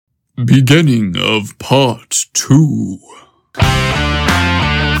Beginning of Part 2.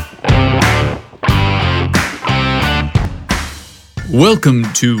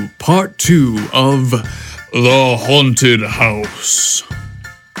 Welcome to Part 2 of The Haunted House.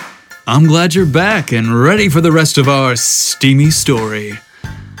 I'm glad you're back and ready for the rest of our steamy story.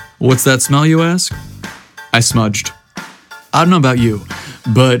 What's that smell, you ask? I smudged. I don't know about you,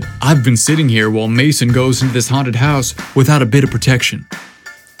 but I've been sitting here while Mason goes into this haunted house without a bit of protection.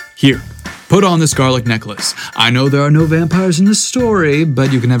 Here, put on this garlic necklace. I know there are no vampires in this story,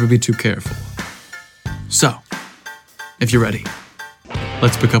 but you can never be too careful. So, if you're ready,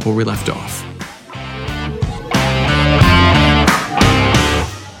 let's pick up where we left off.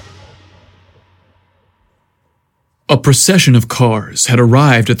 A procession of cars had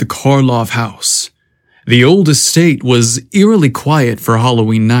arrived at the Karloff house. The old estate was eerily quiet for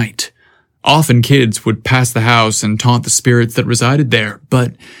Halloween night. Often kids would pass the house and taunt the spirits that resided there,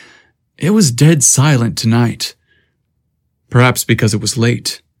 but it was dead silent tonight. Perhaps because it was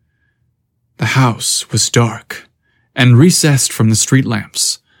late. The house was dark and recessed from the street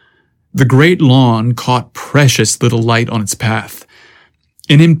lamps. The great lawn caught precious little light on its path.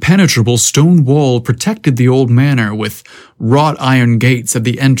 An impenetrable stone wall protected the old manor with wrought iron gates at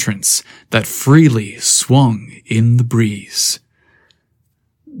the entrance that freely swung in the breeze.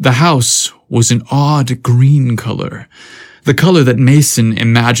 The house was an odd green color, the color that Mason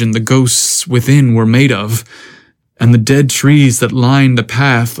imagined the ghosts within were made of, and the dead trees that lined the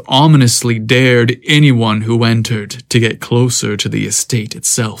path ominously dared anyone who entered to get closer to the estate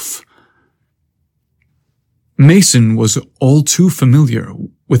itself. Mason was all too familiar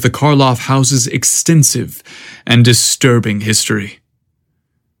with the Karloff house's extensive and disturbing history.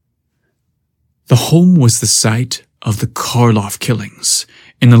 The home was the site of the Karloff killings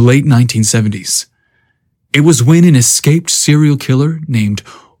in the late 1970s. It was when an escaped serial killer named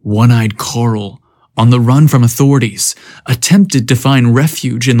One-Eyed Carl, on the run from authorities, attempted to find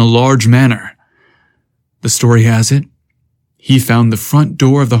refuge in the large manor. The story has it, he found the front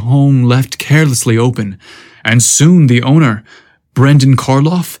door of the home left carelessly open, and soon the owner, Brendan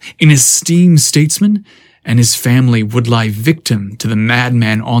Karloff, an esteemed statesman, and his family would lie victim to the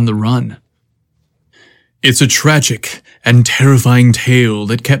madman on the run. It's a tragic and terrifying tale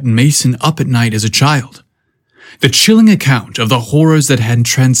that kept Mason up at night as a child. The chilling account of the horrors that had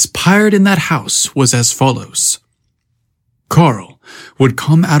transpired in that house was as follows. Carl would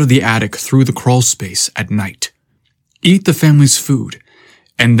come out of the attic through the crawl space at night, eat the family's food,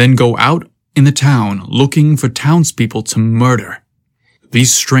 and then go out in the town looking for townspeople to murder.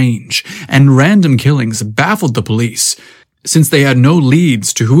 These strange and random killings baffled the police, since they had no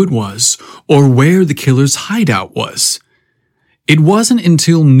leads to who it was or where the killer's hideout was. It wasn't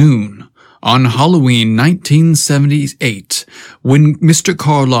until noon on Halloween 1978 when Mr.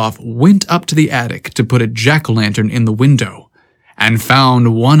 Karloff went up to the attic to put a jack-o'-lantern in the window and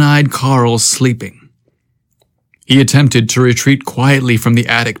found One-Eyed Carl sleeping. He attempted to retreat quietly from the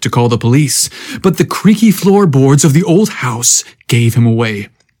attic to call the police, but the creaky floorboards of the old house gave him away.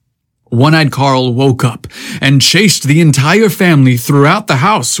 One-Eyed Carl woke up and chased the entire family throughout the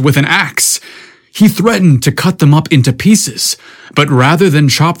house with an axe. He threatened to cut them up into pieces, but rather than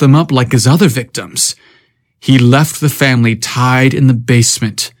chop them up like his other victims, he left the family tied in the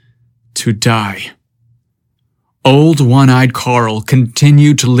basement to die. Old One-Eyed Carl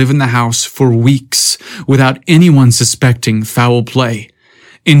continued to live in the house for weeks without anyone suspecting foul play,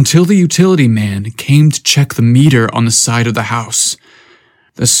 until the utility man came to check the meter on the side of the house.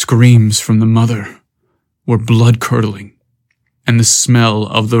 The screams from the mother were blood-curdling, and the smell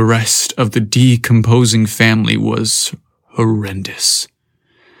of the rest of the decomposing family was horrendous.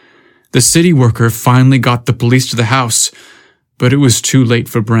 The city worker finally got the police to the house, but it was too late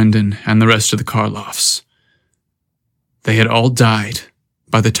for Brendan and the rest of the Karloffs. They had all died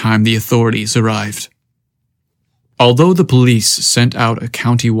by the time the authorities arrived. Although the police sent out a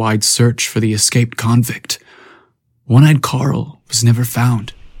county-wide search for the escaped convict, One-Eyed Carl was never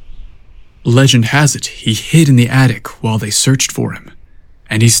found. Legend has it he hid in the attic while they searched for him,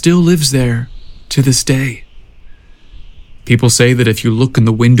 and he still lives there to this day. People say that if you look in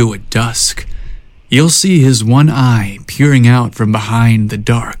the window at dusk, you'll see his one eye peering out from behind the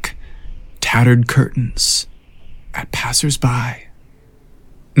dark, tattered curtains at passers-by.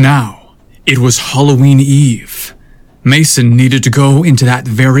 Now, it was Halloween Eve. Mason needed to go into that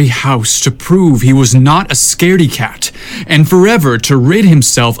very house to prove he was not a scaredy cat and forever to rid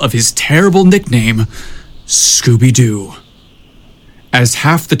himself of his terrible nickname, Scooby-Doo. As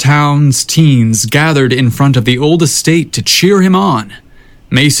half the town's teens gathered in front of the old estate to cheer him on,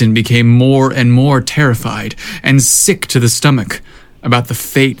 Mason became more and more terrified and sick to the stomach, about the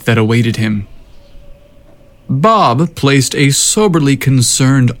fate that awaited him. Bob placed a soberly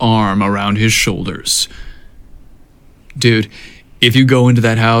concerned arm around his shoulders. Dude, if you go into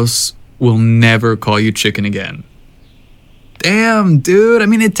that house, we'll never call you chicken again. Damn, dude. I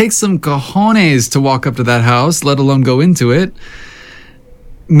mean, it takes some cojones to walk up to that house, let alone go into it.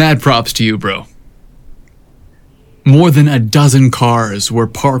 Mad props to you, bro. More than a dozen cars were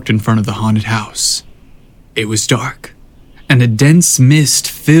parked in front of the haunted house. It was dark, and a dense mist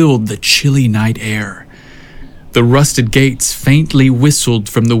filled the chilly night air. The rusted gates faintly whistled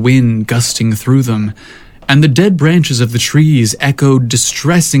from the wind gusting through them, and the dead branches of the trees echoed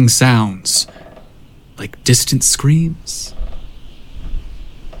distressing sounds, like distant screams.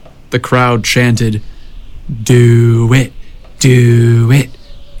 The crowd chanted, "Do it, do it,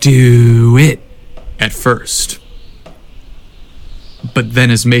 do it," at first. But then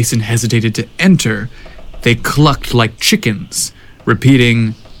as Mason hesitated to enter, they clucked like chickens,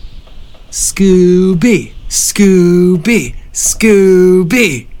 repeating, "Scooby, Scooby,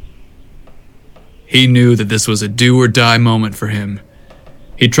 Scooby." He knew that this was a do-or-die moment for him.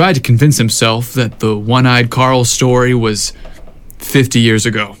 He tried to convince himself that the One-Eyed Carl story was 50 years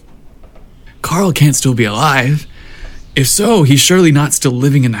ago. Carl can't still be alive. If so, he's surely not still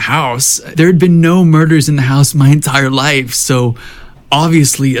living in the house. There had been no murders in the house my entire life, so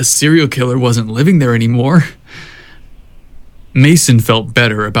obviously a serial killer wasn't living there anymore. Mason felt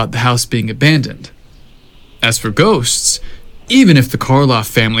better about the house being abandoned. As for ghosts, even if the Karloff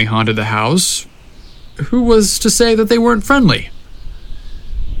family haunted the house, who was to say that they weren't friendly?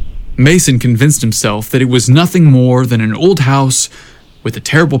 Mason convinced himself that it was nothing more than an old house with a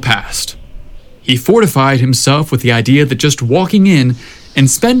terrible past. He fortified himself with the idea that just walking in and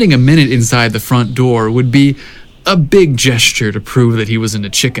spending a minute inside the front door would be a big gesture to prove that he wasn't a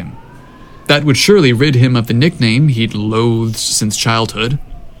chicken. That would surely rid him of the nickname he'd loathed since childhood.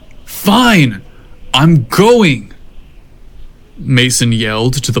 "Fine, I'm going," Mason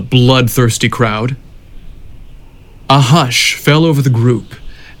yelled to the bloodthirsty crowd. A hush fell over the group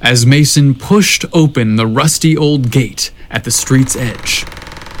as Mason pushed open the rusty old gate at the street's edge.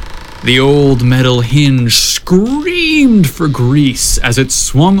 The old metal hinge screamed for grease as it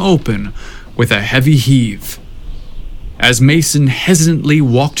swung open with a heavy heave. As Mason hesitantly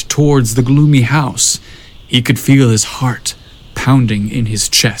walked towards the gloomy house, he could feel his heart pounding in his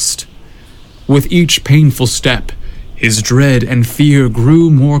chest. With each painful step, his dread and fear grew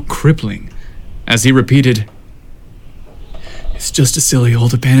more crippling as he repeated, "It's just a silly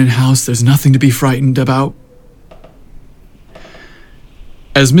old abandoned house. There's nothing to be frightened about."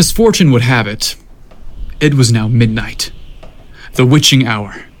 As misfortune would have it, it was now midnight, the witching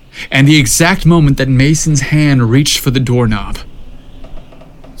hour, and the exact moment that Mason's hand reached for the doorknob.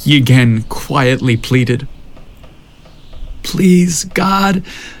 He again quietly pleaded, "Please, God,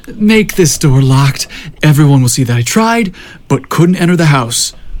 make this door locked. Everyone will see that I tried, but couldn't enter the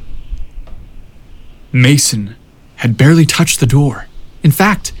house." Mason had barely touched the door. In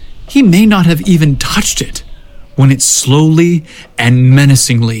fact, he may not have even touched it when it slowly and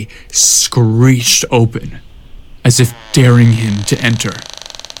menacingly screeched open, as if daring him to enter.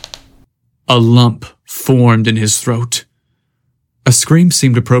 A lump formed in his throat. A scream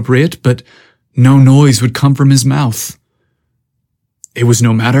seemed appropriate, but no noise would come from his mouth. It was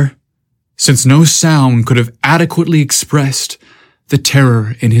no matter, since no sound could have adequately expressed the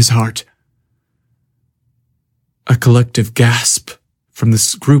terror in his heart. A collective gasp from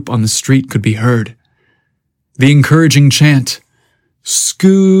the group on the street could be heard. The encouraging chant,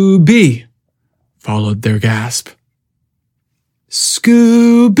 "Scooby," followed their gasp.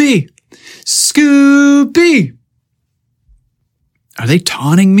 "Scooby! Scooby!" Are they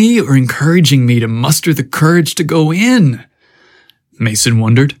taunting me or encouraging me to muster the courage to go in? Mason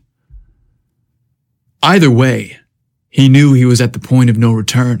wondered. Either way, he knew he was at the point of no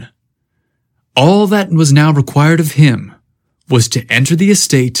return. All that was now required of him was to enter the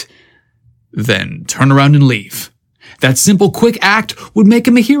estate, then turn around and leave. That simple, quick act would make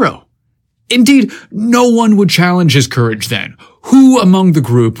him a hero. Indeed, no one would challenge his courage then. Who among the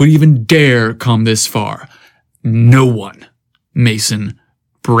group would even dare come this far? No one, Mason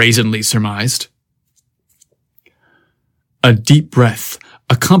brazenly surmised. A deep breath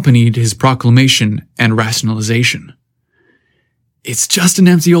accompanied his proclamation and rationalization. "It's just an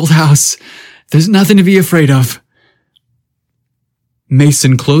empty old house. There's nothing to be afraid of."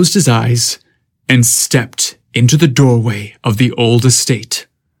 Mason closed his eyes and stepped into the doorway of the old estate.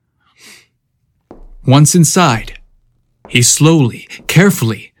 Once inside, he slowly,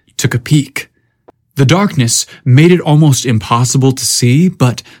 carefully took a peek. The darkness made it almost impossible to see,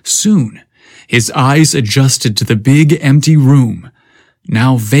 but soon his eyes adjusted to the big empty room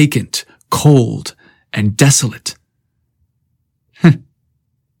now vacant, cold, and desolate.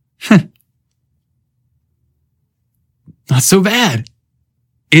 Not so bad.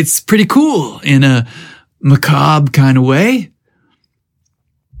 It's pretty cool in a macabre kind of way.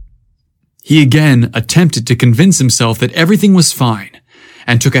 He again attempted to convince himself that everything was fine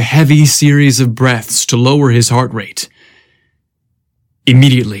and took a heavy series of breaths to lower his heart rate.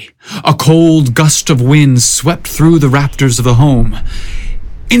 Immediately, a cold gust of wind swept through the rafters of the home.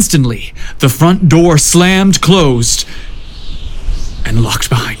 Instantly, the front door slammed closed and locked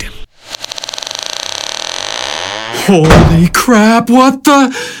behind him. Holy crap, what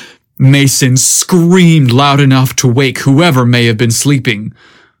the? Mason screamed loud enough to wake whoever may have been sleeping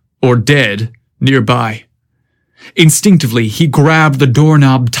or dead nearby. Instinctively, he grabbed the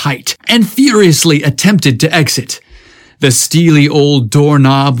doorknob tight and furiously attempted to exit. The steely old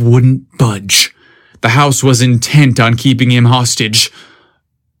doorknob wouldn't budge. The house was intent on keeping him hostage.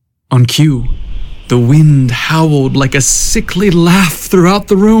 On cue, the wind howled like a sickly laugh throughout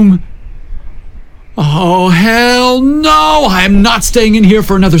the room. Oh, hell no! I'm not staying in here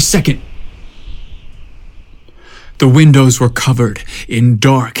for another second. The windows were covered in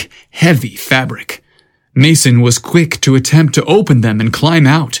dark, heavy fabric. Mason was quick to attempt to open them and climb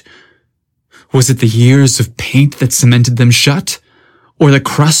out. Was it the years of paint that cemented them shut? Or the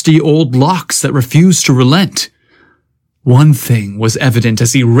crusty old locks that refused to relent? One thing was evident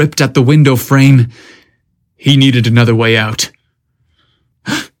as he ripped at the window frame. He needed another way out.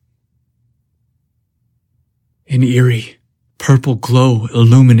 An eerie, purple glow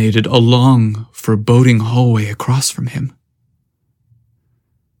illuminated a long, foreboding hallway across from him.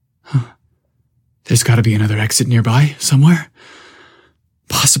 There's got to be another exit nearby, somewhere.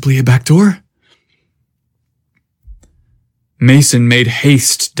 Possibly a back door. Mason made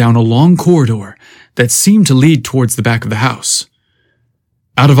haste down a long corridor that seemed to lead towards the back of the house.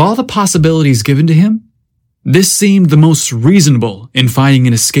 Out of all the possibilities given to him, this seemed the most reasonable in finding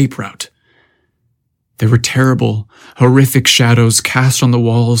an escape route. There were terrible, horrific shadows cast on the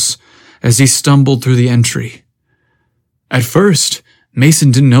walls as he stumbled through the entry. At first,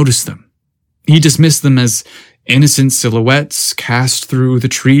 Mason didn't notice them. He dismissed them as innocent silhouettes cast through the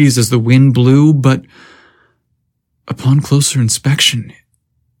trees as the wind blew, but upon closer inspection,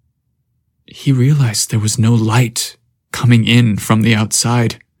 he realized there was no light coming in from the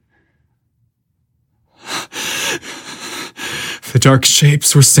outside. The dark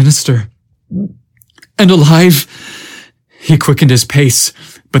shapes were sinister and alive. He quickened his pace,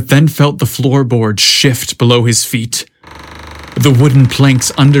 but then felt the floorboard shift below his feet. The wooden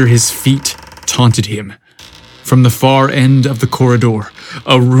planks under his feet taunted him. From the far end of the corridor,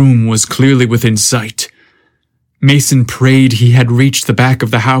 a room was clearly within sight. Mason prayed he had reached the back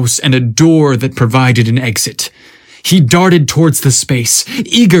of the house and a door that provided an exit. He darted towards the space,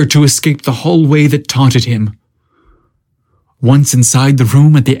 eager to escape the hallway that taunted him. Once inside the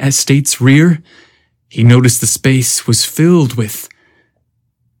room at the estate's rear, he noticed the space was filled with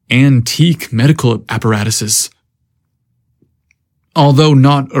antique medical apparatuses. Although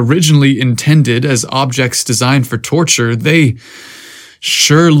not originally intended as objects designed for torture, they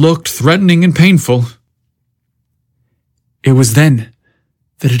sure looked threatening and painful. It was then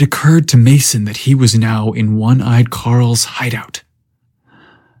that it occurred to Mason that he was now in One-Eyed Carl's hideout.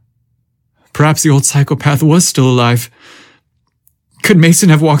 Perhaps the old psychopath was still alive. Could Mason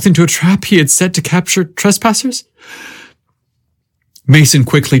have walked into a trap he had set to capture trespassers? Mason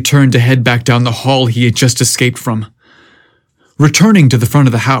quickly turned to head back down the hall he had just escaped from. Returning to the front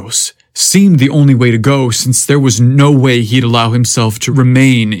of the house seemed the only way to go, since there was no way he'd allow himself to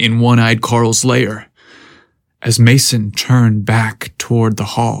remain in One-Eyed Carl's lair. As Mason turned back toward the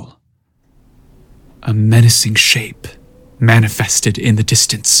hall, a menacing shape manifested in the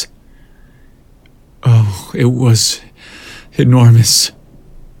distance. Oh, it was enormous,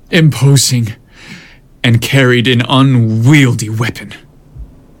 imposing, and carried an unwieldy weapon.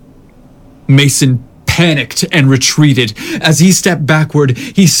 Mason panicked and retreated. As he stepped backward,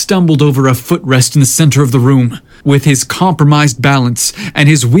 he stumbled over a footrest in the center of the room. With his compromised balance and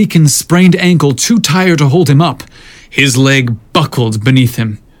his weakened, sprained ankle too tired to hold him up, his leg buckled beneath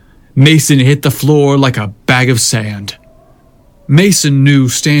him. Mason hit the floor like a bag of sand. Mason knew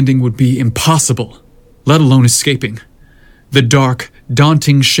standing would be impossible, let alone escaping. The dark,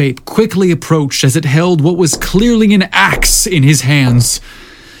 daunting shape quickly approached as it held what was clearly an axe in his hands.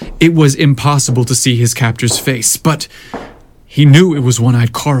 It was impossible to see his captor's face, but he knew it was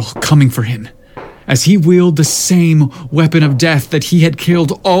One-Eyed Carl coming for him, as he wielded the same weapon of death that he had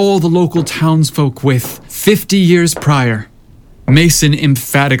killed all the local townsfolk with 50 years prior. Mason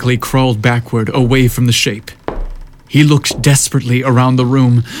emphatically crawled backward away from the shape. He looked desperately around the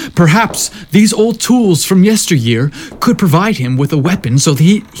room. Perhaps these old tools from yesteryear could provide him with a weapon so that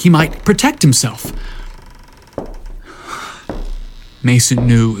he might protect himself. Mason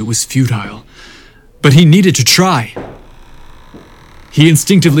knew it was futile, but he needed to try. He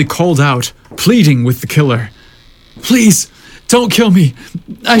instinctively called out, pleading with the killer. "Please, don't kill me.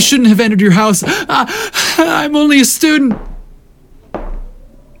 I shouldn't have entered your house. I'm only a student."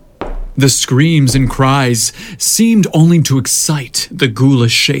 The screams and cries seemed only to excite the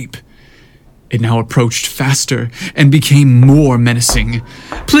ghoulish shape. It now approached faster and became more menacing.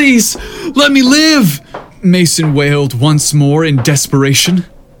 "Please, let me live!" Mason wailed once more in desperation.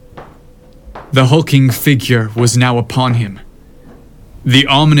 The hulking figure was now upon him. The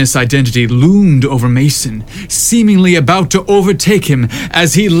ominous identity loomed over Mason, seemingly about to overtake him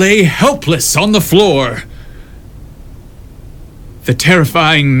as he lay helpless on the floor. The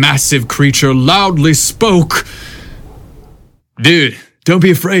terrifying, massive creature loudly spoke. "Dude, don't be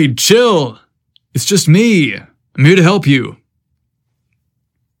afraid. Chill. It's just me. I'm here to help you."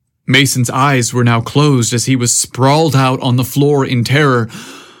 Mason's eyes were now closed as he was sprawled out on the floor in terror.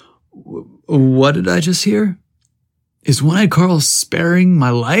 What did I just hear? Is One-Eyed Carl sparing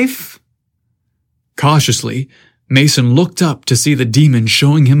my life? Cautiously, Mason looked up to see the demon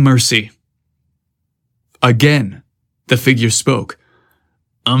showing him mercy. Again, the figure spoke.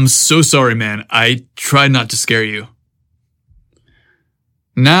 "I'm so sorry, man. I tried not to scare you."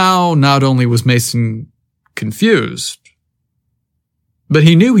 Now, not only was Mason confused, but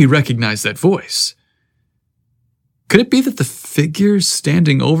he knew he recognized that voice. Could it be that the figure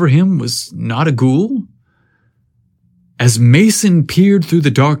standing over him was not a ghoul? As Mason peered through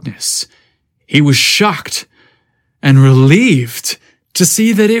the darkness, he was shocked and relieved to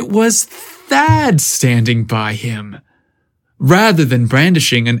see that it was Thad standing by him. Rather than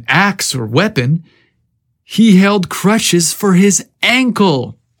brandishing an axe or weapon, he held crutches for his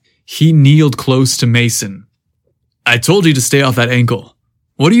ankle. He kneeled close to Mason. "I told you to stay off that ankle.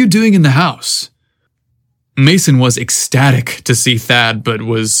 What are you doing in the house?" Mason was ecstatic to see Thad, but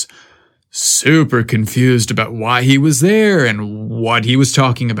was super confused about why he was there and what he was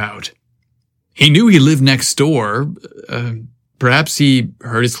talking about. He knew he lived next door. Perhaps he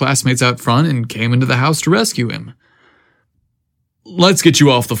heard his classmates out front and came into the house to rescue him. "Let's get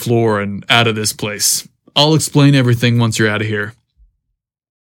you off the floor and out of this place. I'll explain everything once you're out of here."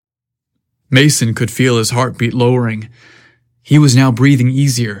 Mason could feel his heartbeat lowering. He was now breathing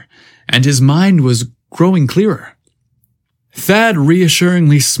easier, and his mind was growing clearer. Thad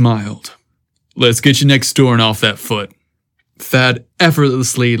reassuringly smiled. "Let's get you next door and off that foot." Thad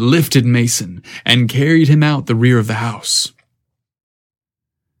effortlessly lifted Mason and carried him out the rear of the house.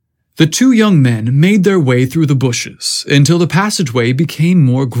 The two young men made their way through the bushes until the passageway became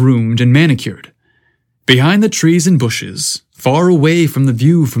more groomed and manicured. Behind the trees and bushes, far away from the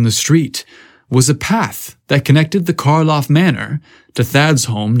view from the street, was a path that connected the Karloff Manor to Thad's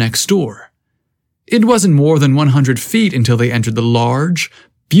home next door. It wasn't more than 100 feet until they entered the large,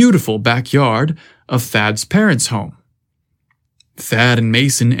 beautiful backyard of Thad's parents' home. Thad and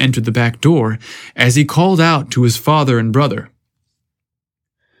Mason entered the back door as he called out to his father and brother.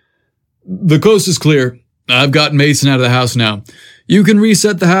 "The coast is clear. I've got Mason out of the house now. You can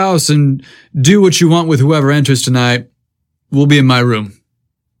reset the house and do what you want with whoever enters tonight. We'll be in my room.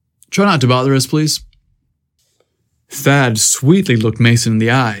 Try not to bother us, please." Thad sweetly looked Mason in the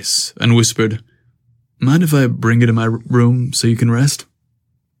eyes and whispered, "Mind if I bring you to my room so you can rest?"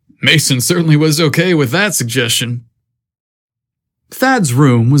 Mason certainly was okay with that suggestion. Thad's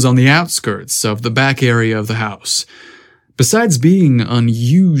room was on the outskirts of the back area of the house. Besides being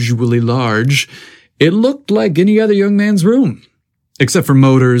unusually large, it looked like any other young man's room, except for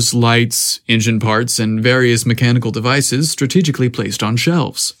motors, lights, engine parts, and various mechanical devices strategically placed on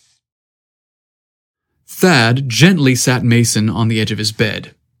shelves. Thad gently sat Mason on the edge of his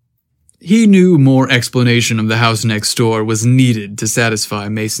bed. He knew more explanation of the house next door was needed to satisfy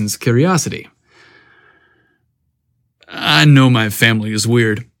Mason's curiosity. "I know my family is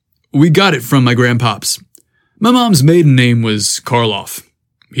weird. We got it from my grandpops. My mom's maiden name was Karloff.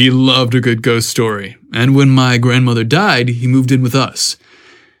 He loved a good ghost story, and when my grandmother died, he moved in with us.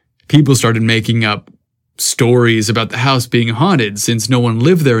 People started making up stories about the house being haunted since no one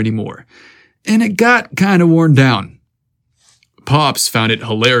lived there anymore, and it got kind of worn down. Pops found it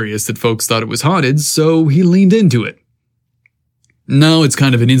hilarious that folks thought it was haunted, so he leaned into it. Now it's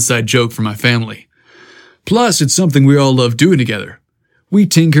kind of an inside joke for my family. Plus, it's something we all love doing together. We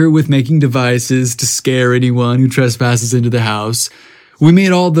tinker with making devices to scare anyone who trespasses into the house. We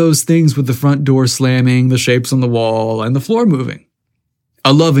made all those things with the front door slamming, the shapes on the wall, and the floor moving.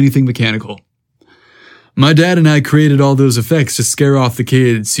 I love anything mechanical. My dad and I created all those effects to scare off the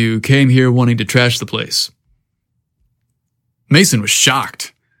kids who came here wanting to trash the place." Mason was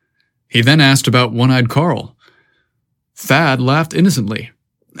shocked. He then asked about One-Eyed Carl. Thad laughed innocently.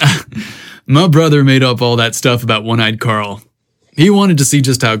 "My brother made up all that stuff about One-Eyed Carl. He wanted to see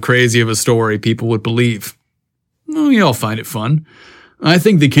just how crazy of a story people would believe. We all find it fun. I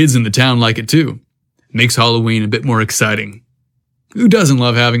think the kids in the town like it too. Makes Halloween a bit more exciting. Who doesn't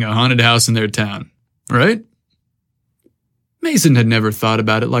love having a haunted house in their town, right?" Mason had never thought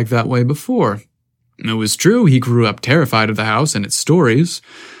about it like that way before. It was true he grew up terrified of the house and its stories.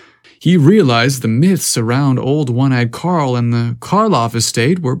 He realized the myths around old One-Eyed Carl and the Karloff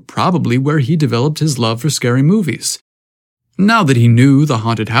estate were probably where he developed his love for scary movies. Now that he knew the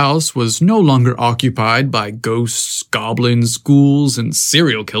haunted house was no longer occupied by ghosts, goblins, ghouls, and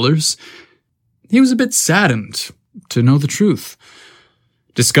serial killers, he was a bit saddened to know the truth.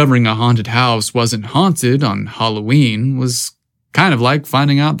 Discovering a haunted house wasn't haunted on Halloween was kind of like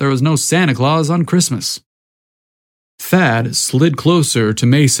finding out there was no Santa Claus on Christmas. Thad slid closer to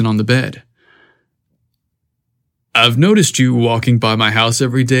Mason on the bed. "I've noticed you walking by my house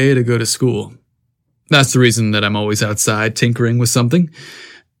every day to go to school. That's the reason that I'm always outside tinkering with something.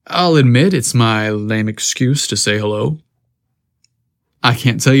 I'll admit it's my lame excuse to say hello. I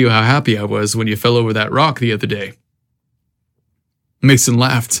can't tell you how happy I was when you fell over that rock the other day." Mason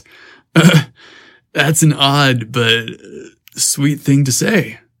laughed. "That's an odd but sweet thing to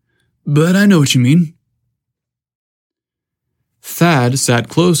say. But I know what you mean." Thad sat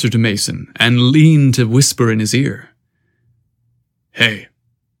closer to Mason and leaned to whisper in his ear. "Hey,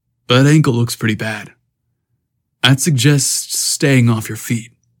 that ankle looks pretty bad. I'd suggest staying off your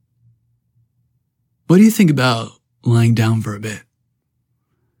feet. What do you think about lying down for a bit?"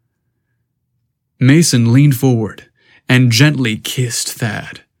 Mason leaned forward and gently kissed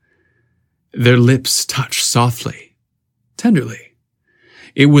Thad. Their lips touched softly, tenderly.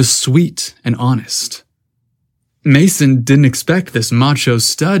 It was sweet and honest. Mason didn't expect this macho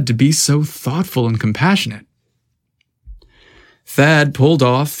stud to be so thoughtful and compassionate. Thad pulled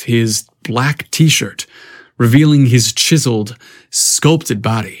off his black t-shirt, revealing his chiseled, sculpted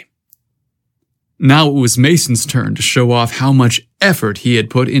body. Now it was Mason's turn to show off how much effort he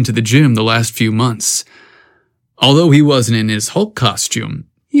had put into the gym the last few months. Although he wasn't in his Hulk costume,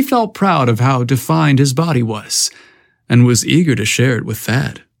 he felt proud of how defined his body was, and was eager to share it with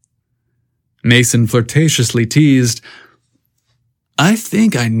Thad. Mason flirtatiously teased, "I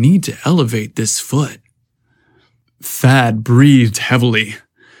think I need to elevate this foot." Thad breathed heavily,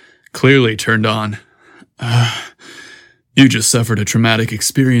 clearly turned on. You just suffered a traumatic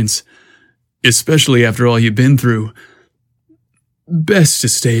experience, especially after all you've been through. Best to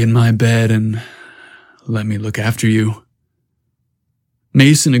stay in my bed and let me look after you."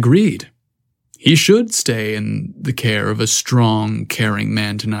 Mason agreed. He should stay in the care of a strong, caring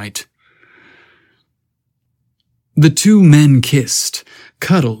man tonight. The two men kissed,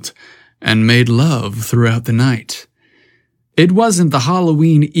 cuddled, and made love throughout the night. It wasn't the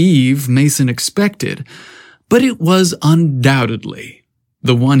Halloween Eve Mason expected, but it was undoubtedly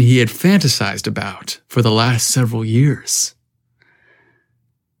the one he had fantasized about for the last several years.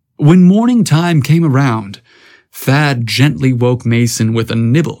 When morning time came around, Thad gently woke Mason with a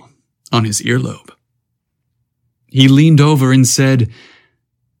nibble on his earlobe. He leaned over and said,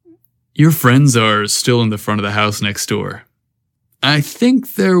 "Your friends are still in the front of the house next door. I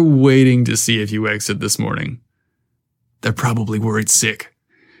think they're waiting to see if you exit this morning. They're probably worried sick.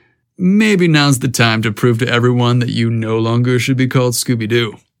 Maybe now's the time to prove to everyone that you no longer should be called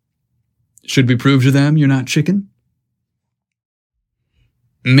Scooby-Doo. Should we prove to them you're not chicken?"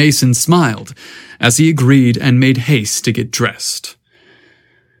 Mason smiled as he agreed and made haste to get dressed.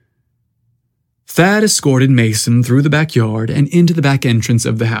 Thad escorted Mason through the backyard and into the back entrance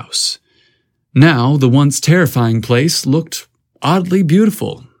of the house. Now, the once terrifying place looked oddly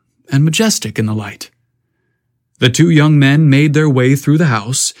beautiful and majestic in the light. The two young men made their way through the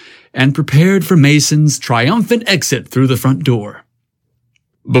house and prepared for Mason's triumphant exit through the front door.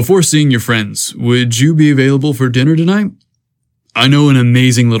 "Before seeing your friends, would you be available for dinner tonight? I know an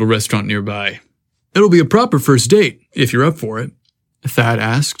amazing little restaurant nearby. It'll be a proper first date, if you're up for it," Thad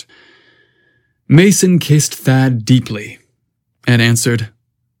asked. Mason kissed Thad deeply and answered,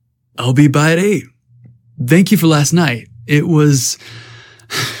 "I'll be by at 8. Thank you for last night. It was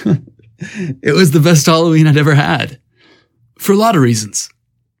the best Halloween I'd ever had. For a lot of reasons."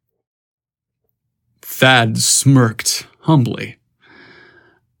 Thad smirked humbly.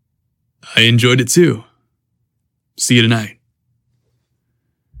 "I enjoyed it too. See you tonight."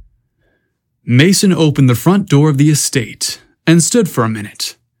 Mason opened the front door of the estate and stood for a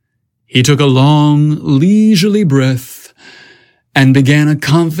minute. He took a long, leisurely breath and began a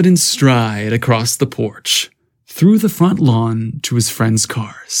confident stride across the porch, through the front lawn to his friends'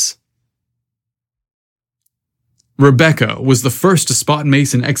 cars. Rebecca was the first to spot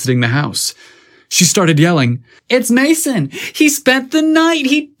Mason exiting the house. She started yelling, "It's Mason! He spent the night!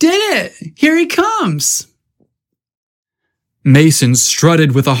 He did it! Here he comes!" Mason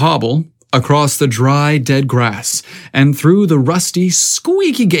strutted with a hobble across the dry, dead grass and through the rusty,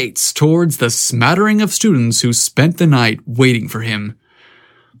 squeaky gates towards the smattering of students who spent the night waiting for him.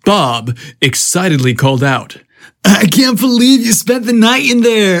 Bob excitedly called out, "I can't believe you spent the night in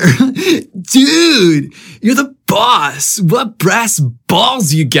there! Dude, you're the boss! What brass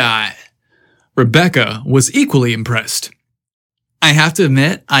balls you got!" Rebecca was equally impressed. "I have to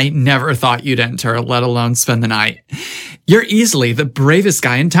admit, I never thought you'd enter, let alone spend the night. You're easily the bravest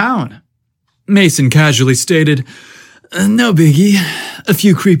guy in town." Mason casually stated, "No biggie. A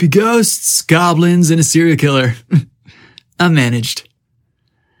few creepy ghosts, goblins, and a serial killer. I managed."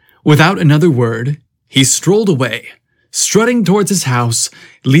 Without another word, he strolled away, strutting towards his house,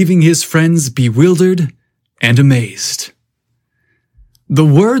 leaving his friends bewildered and amazed. The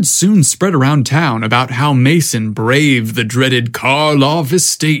word soon spread around town about how Mason braved the dreaded Karloff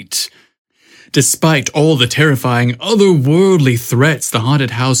estate. Despite all the terrifying, otherworldly threats the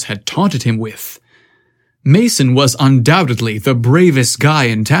haunted house had taunted him with, Mason was undoubtedly the bravest guy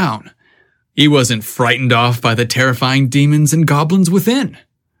in town. He wasn't frightened off by the terrifying demons and goblins within.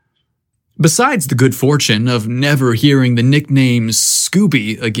 Besides the good fortune of never hearing the nickname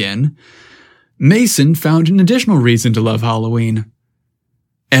Scooby again, Mason found an additional reason to love Halloween.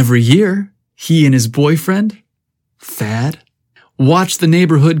 Every year, he and his boyfriend, Thad, watched the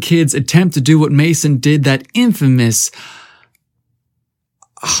neighborhood kids attempt to do what Mason did that infamous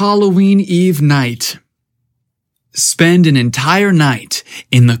Halloween Eve night. Spend an entire night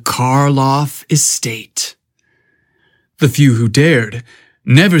in the Karloff estate. The few who dared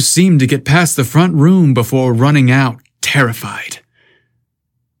never seemed to get past the front room before running out, terrified.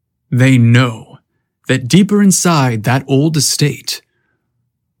 They know that deeper inside that old estate,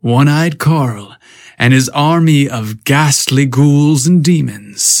 One-Eyed Carl and his army of ghastly ghouls and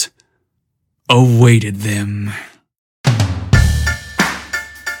demons awaited them.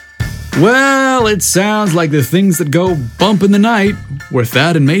 Well, it sounds like the things that go bump in the night were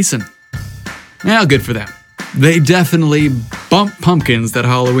Thad and Mason. Now, good for them. They definitely bump pumpkins that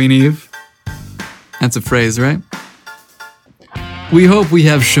Halloween Eve. That's a phrase, right? We hope we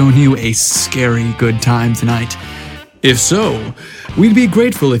have shown you a scary good time tonight. If so, we'd be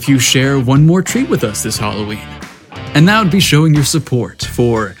grateful if you share one more treat with us this Halloween. And that would be showing your support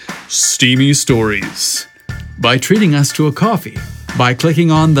for Steamy Stories by treating us to a coffee by clicking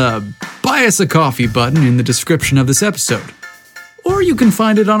on the Buy Us a Coffee button in the description of this episode. Or you can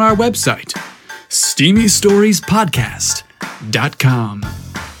find it on our website, SteamyStoriesPodcast.com.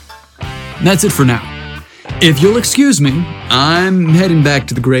 That's it for now. If you'll excuse me, I'm heading back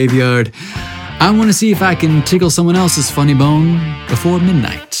to the graveyard. I want to see if I can tickle someone else's funny bone before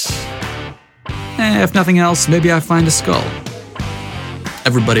midnight. If nothing else, maybe I find a skull.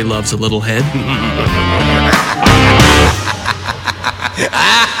 Everybody loves a little head.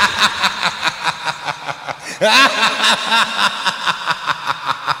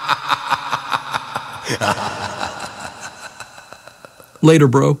 Later,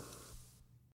 bro.